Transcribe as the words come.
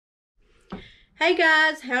Hey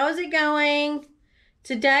guys, how is it going?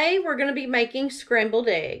 Today we're going to be making scrambled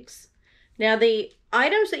eggs. Now the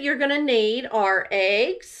items that you're going to need are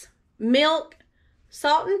eggs, milk,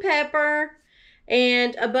 salt and pepper,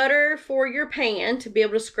 and a butter for your pan to be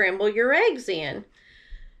able to scramble your eggs in.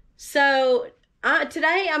 So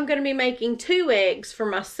today I'm going to be making 2 eggs for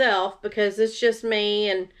myself because it's just me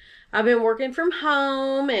and I've been working from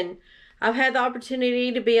home and I've had the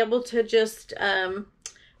opportunity to be able to just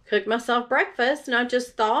cook myself breakfast, and I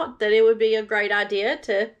just thought that it would be a great idea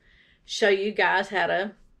to show you guys how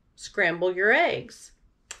to scramble your eggs.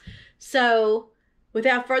 So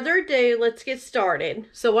without further ado, let's get started.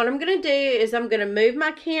 So what I'm going to do is I'm going to move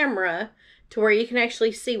my camera to where you can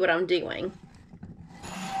actually see what I'm doing.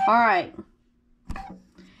 All right,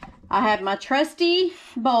 I have my trusty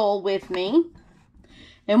bowl with me,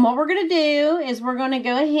 and what we're going to do is we're going to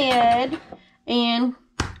go ahead and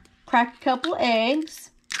crack a couple eggs.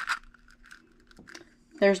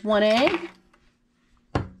 There's 1 egg.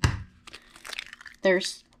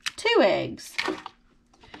 There's 2 eggs.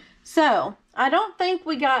 So, I don't think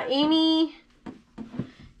we got any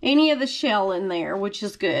of the shell in there, which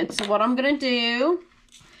is good. So what I'm going to do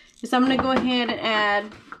is I'm going to go ahead and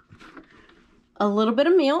add a little bit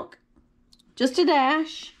of milk, just a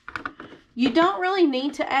dash. You don't really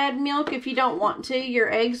need to add milk if you don't want to.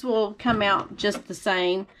 Your eggs will come out just the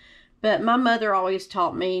same. But my mother always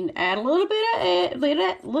taught me add a little bit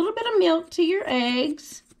of milk to your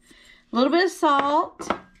eggs, a little bit of salt,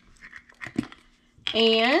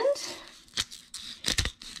 and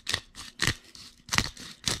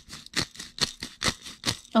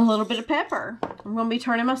a little bit of pepper. I'm going to be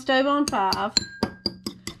turning my stove on 5.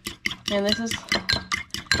 And this is,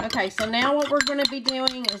 okay, so now what we're going to be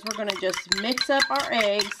doing is we're going to just mix up our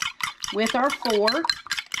eggs with our fork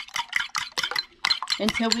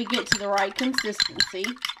until we get to the right consistency.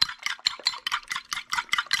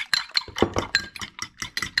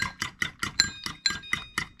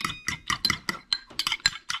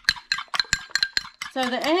 So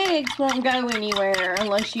the eggs won't go anywhere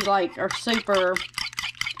unless you are super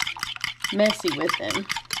messy with them.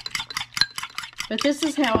 But this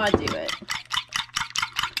is how I do it.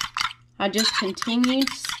 I just continue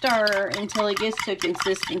to stir until it gets to a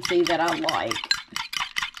consistency that I like.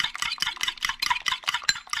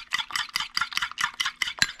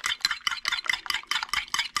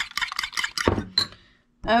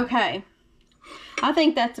 Okay, I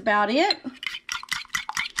think that's about it.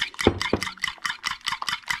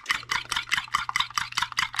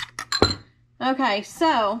 Okay,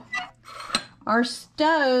 so our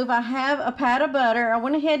stove, I have a pat of butter. I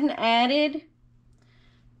went ahead and added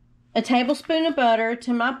a tablespoon of butter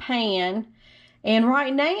to my pan. And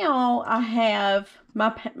right now I have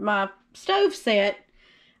my stove set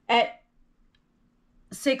at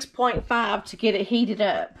 6.5 to get it heated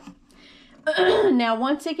up. Now,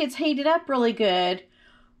 once it gets heated up really good,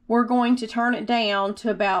 we're going to turn it down to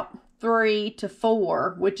about 3 to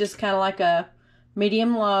 4, which is kind of like a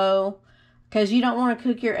medium-low, because you don't want to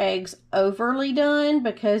cook your eggs overly done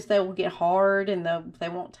because they will get hard and they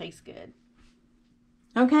won't taste good.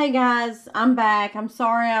 Okay, guys, I'm back. I'm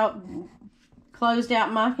sorry I closed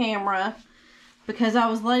out my camera because I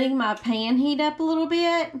was letting my pan heat up a little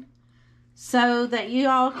bit so that you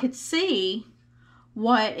all could see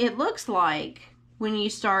what it looks like when you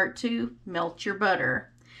start to melt your butter.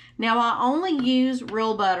 Now, I only use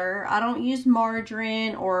real butter. I don't use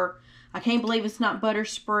margarine, or I can't believe it's not butter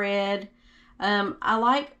spread. I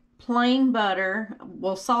like plain butter,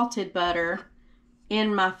 well, salted butter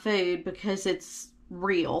in my food because it's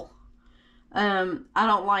real. I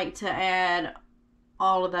don't like to add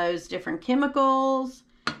all of those different chemicals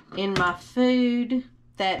in my food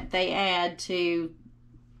that they add to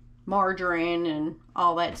margarine and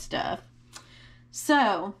all that stuff.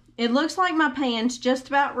 So it looks like my pan's just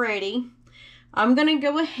about ready. I'm gonna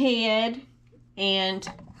go ahead and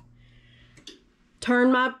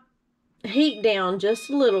turn my heat down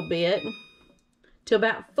just a little bit to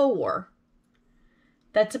about 4.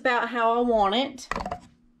 That's about how I want it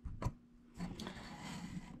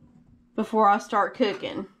before I start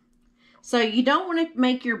cooking. So you don't want to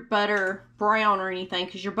make your butter brown or anything,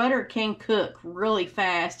 because your butter can cook really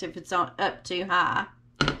fast if it's up too high.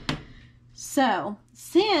 So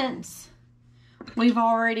since we've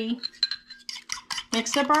already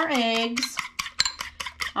mixed up our eggs,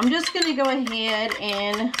 I'm just going to go ahead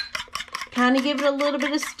and kind of give it a little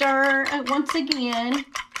bit of stir once again,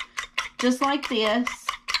 just like this.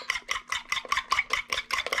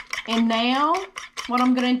 And now what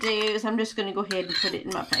I'm going to do is I'm just going to go ahead and put it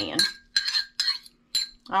in my pan.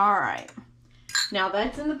 All right, now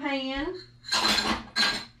that's in the pan.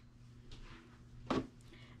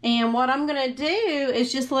 And what I'm going to do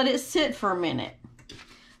is just let it sit for a minute.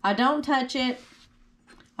 I don't touch it.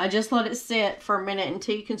 I just let it sit for a minute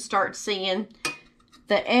until you can start seeing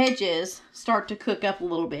the edges start to cook up a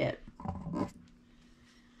little bit.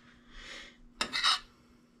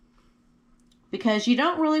 Because you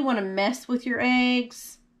don't really want to mess with your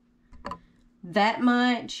eggs that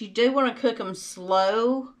much. You do want to cook them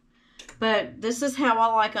slow. But this is how I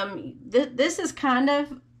like them. This is kind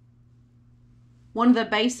of one of the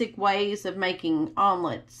basic ways of making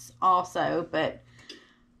omelets also. But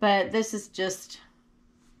this is just,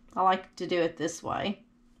 I like to do it this way.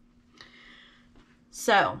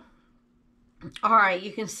 So, all right,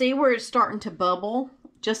 you can see where it's starting to bubble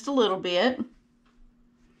just a little bit.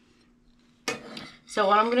 So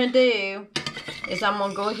what I'm going to do is I'm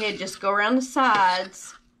going to go ahead and just go around the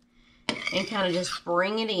sides and kind of just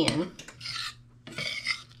bring it in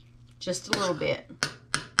just a little bit.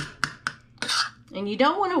 And you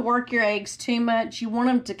don't want to work your eggs too much. You want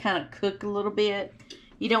them to kind of cook a little bit.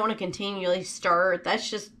 You don't want to continually stir. That's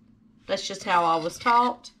just how I was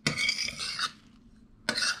taught.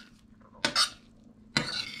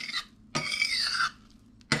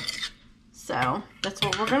 So that's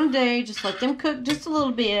what we're going to do. Just let them cook just a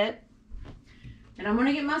little bit. And I'm going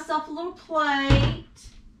to get myself a little plate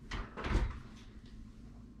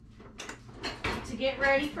to get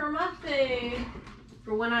ready for my food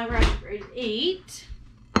for when I'm ready to eat.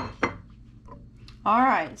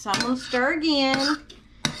 Alright, so I'm going to stir again.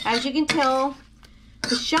 As you can tell,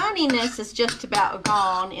 the shininess is just about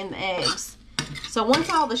gone in the eggs. So once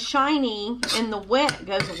all the shiny and the wet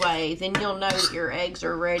goes away, then you'll know that your eggs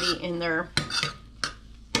are ready and they're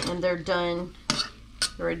done.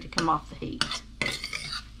 They're ready to come off the heat.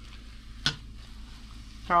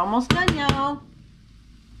 They're almost done, y'all.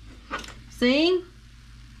 See?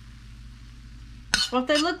 That's what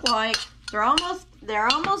they look like. They're almost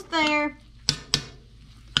there.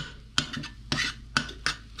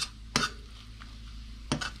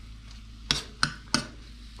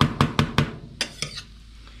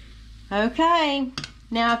 Okay,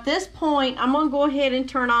 now at this point, I'm going to go ahead and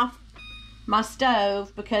turn off my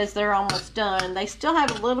stove because they're almost done. They still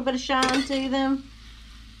have a little bit of shine to them,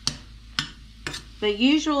 but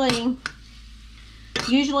usually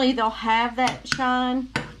they'll have that shine.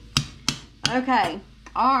 Okay,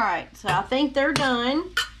 all right, so I think they're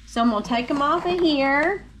done. So I'm going to take them off of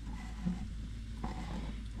here,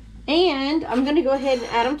 and I'm going to go ahead and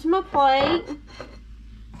add them to my plate.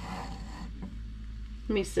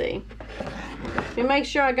 Let me see. Let me make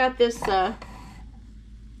sure I got this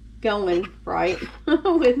going right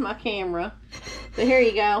with my camera. But here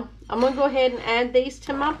you go. I'm going to go ahead and add these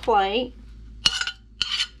to my plate.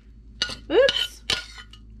 Oops.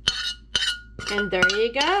 And there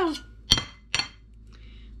you go.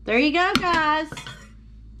 There you go, guys.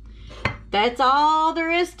 That's all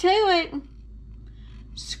there is to it.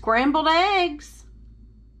 Scrambled eggs.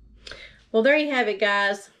 Well, there you have it,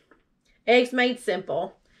 guys. Eggs made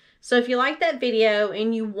simple. So if you like that video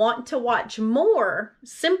and you want to watch more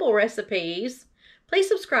simple recipes, please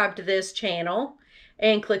subscribe to this channel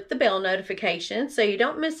and click the bell notification so you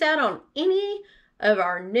don't miss out on any of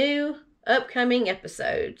our new upcoming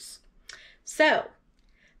episodes. So,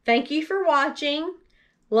 thank you for watching.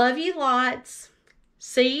 Love you lots.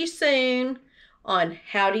 See you soon on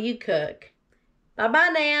How Do You Cook.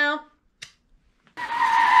 Bye-bye now.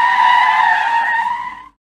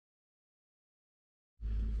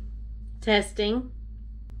 Testing.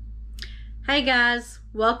 Hey guys,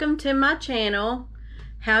 welcome to my channel,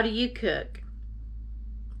 How Do You Cook?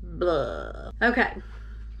 Blah. Okay,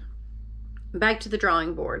 back to the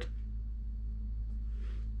drawing board.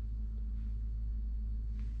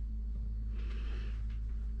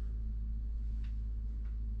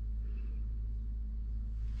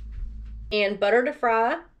 And butter to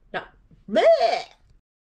fry. No. Bleh.